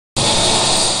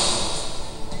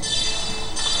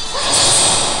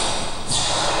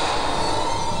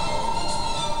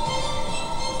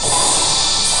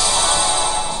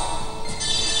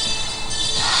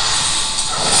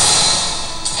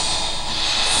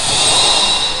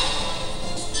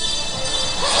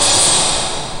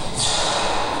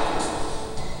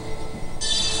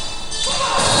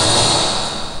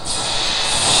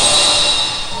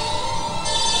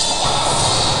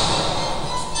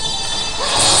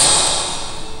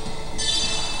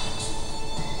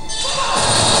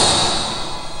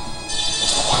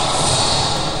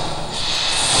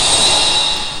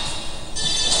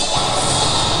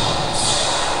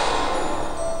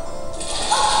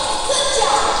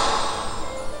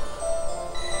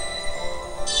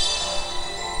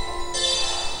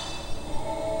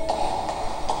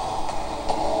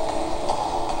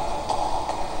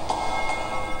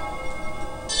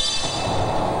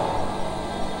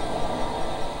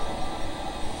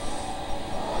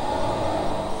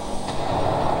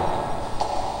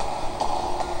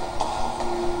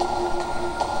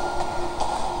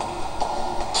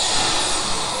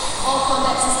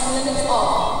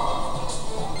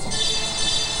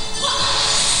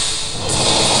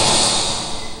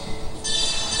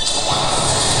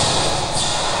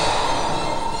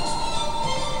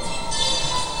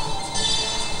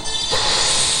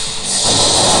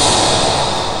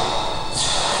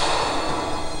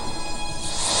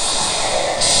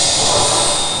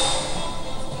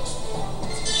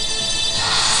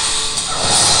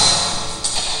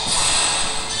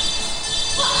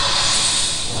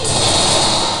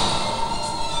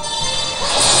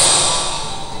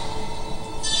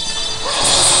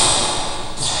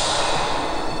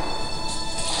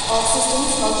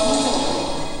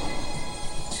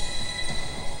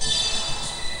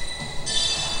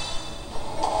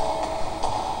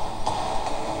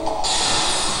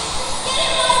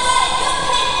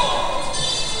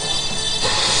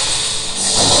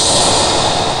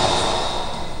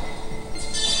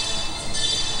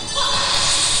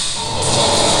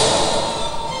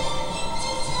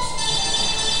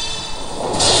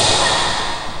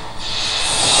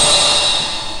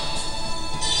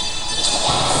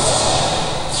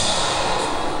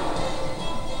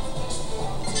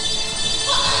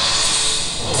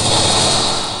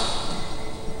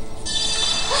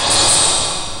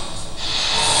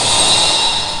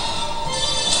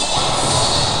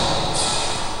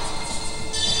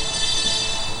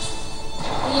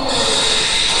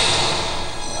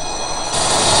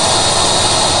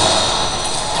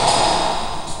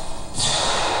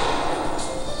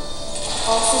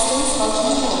All systems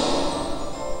functioning normally.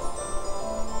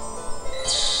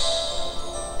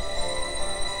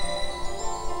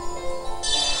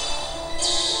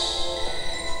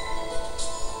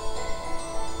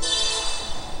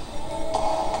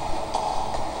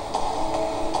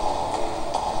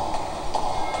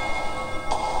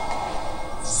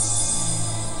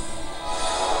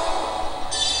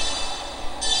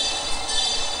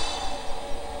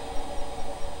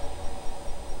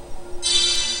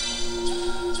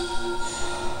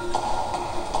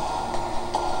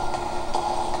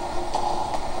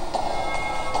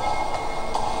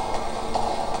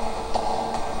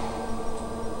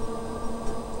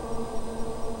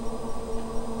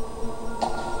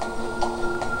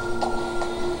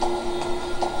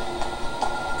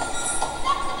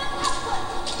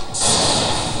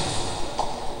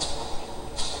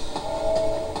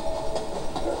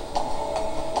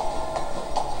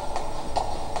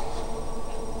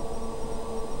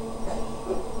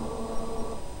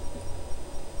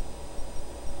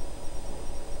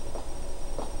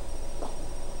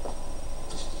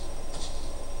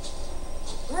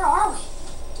 Where are we?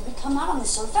 Did we come out on the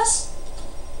surface?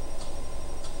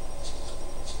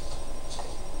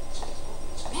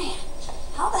 Man,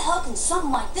 how the hell can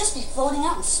something like this be floating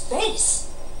out in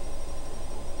space?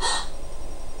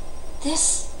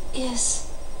 This is...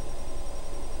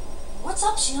 What's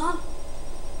up, Xion?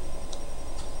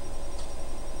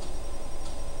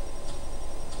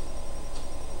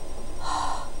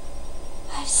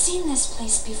 I've seen this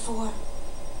place before.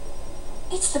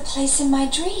 It's the place in my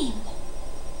dream.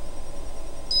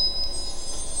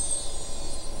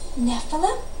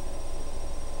 Nephilim?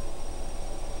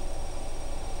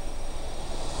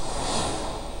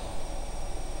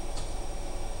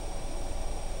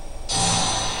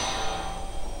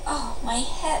 Oh, my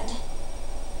head.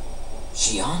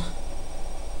 Xion?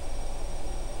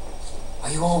 Are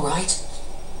you all right?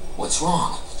 What's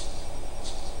wrong?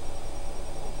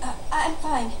 I'm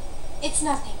fine. It's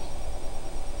nothing.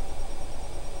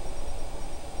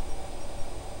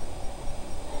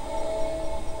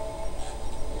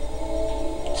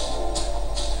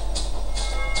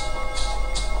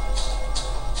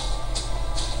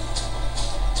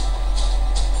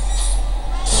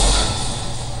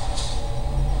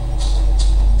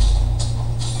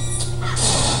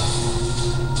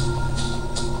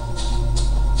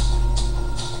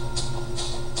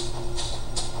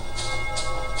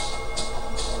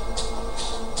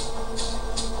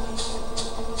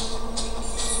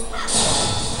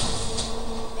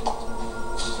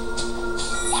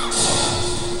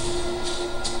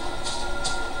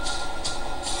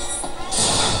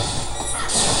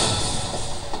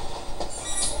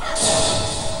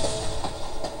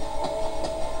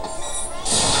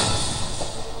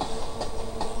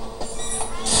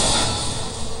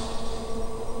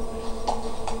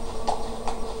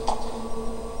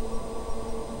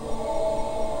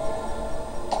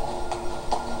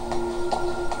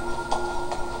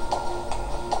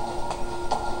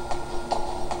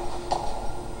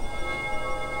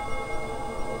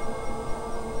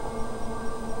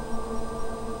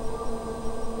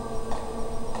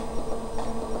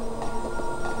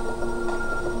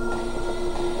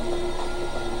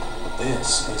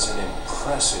 This is an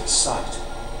impressive sight.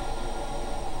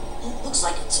 It looks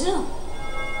like a tomb.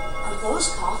 Are those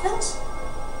coffins?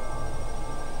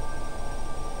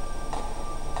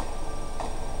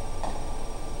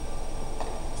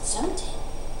 It's empty.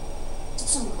 Did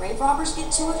some grave robbers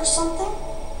get to it or something?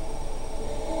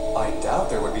 I doubt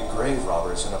there would be grave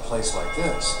robbers in a place like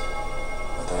this,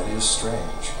 but that is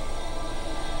strange.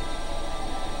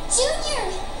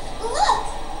 Junior, look!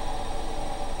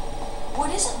 What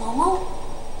is it, Momo?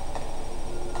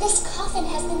 This coffin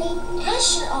has the name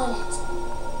Asher on it.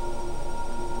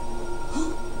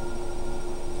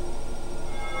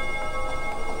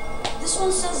 This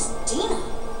one says Dina.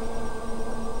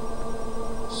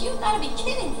 You've got to be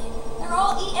kidding me. They're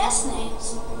all ES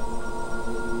names.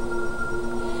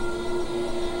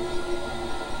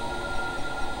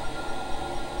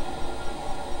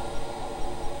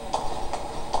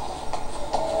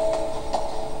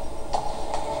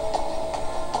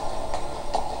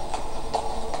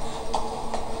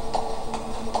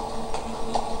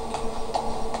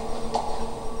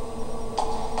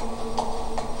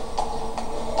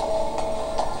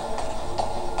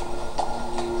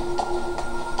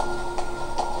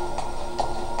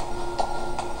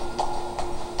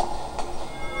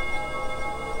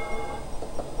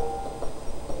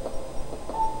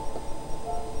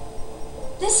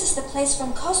 This is the place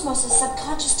from Kos-mos'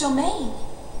 subconscious domain.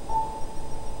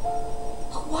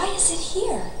 But why is it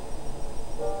here?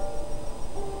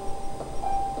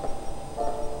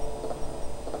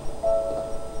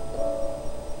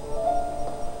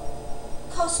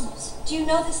 kos-mos. Do you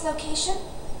know this location?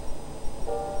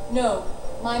 No,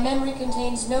 my memory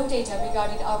contains no data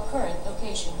regarding our current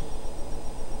location.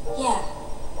 Yeah,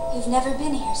 you've never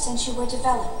been here since you were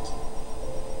developed.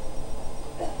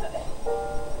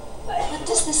 What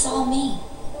does this all mean?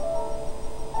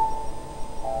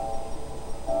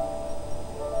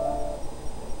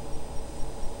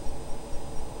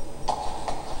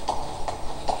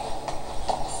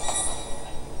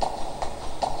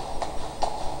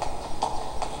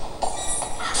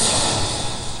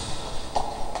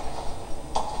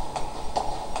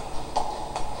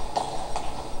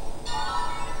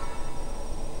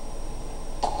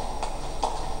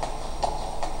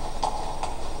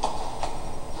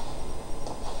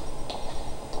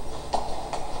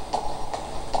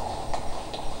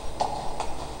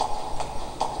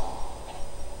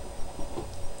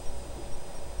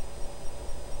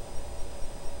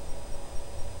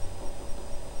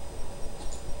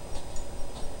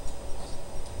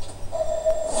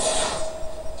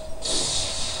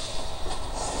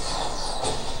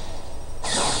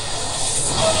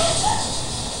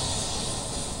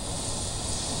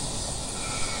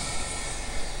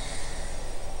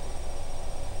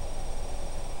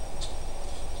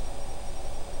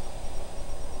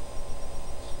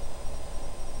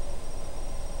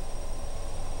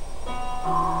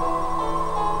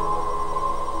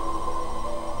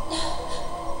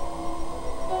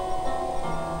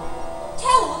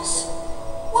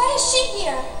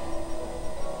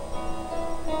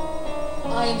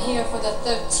 I am here for the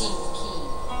 13th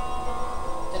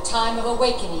key. The time of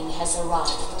awakening has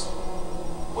arrived.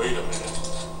 Wait a minute.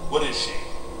 What is she?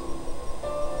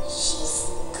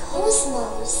 She's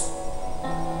kos-mos.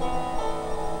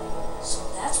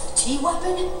 So that's the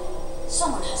T-weapon?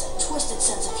 Someone has a twisted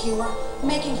sense of humor,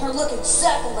 making her look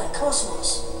exactly like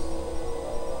kos-mos.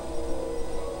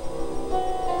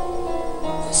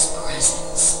 This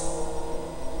presence.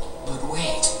 But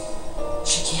wait,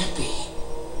 she can't be.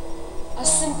 A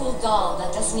simple doll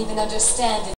that doesn't even understand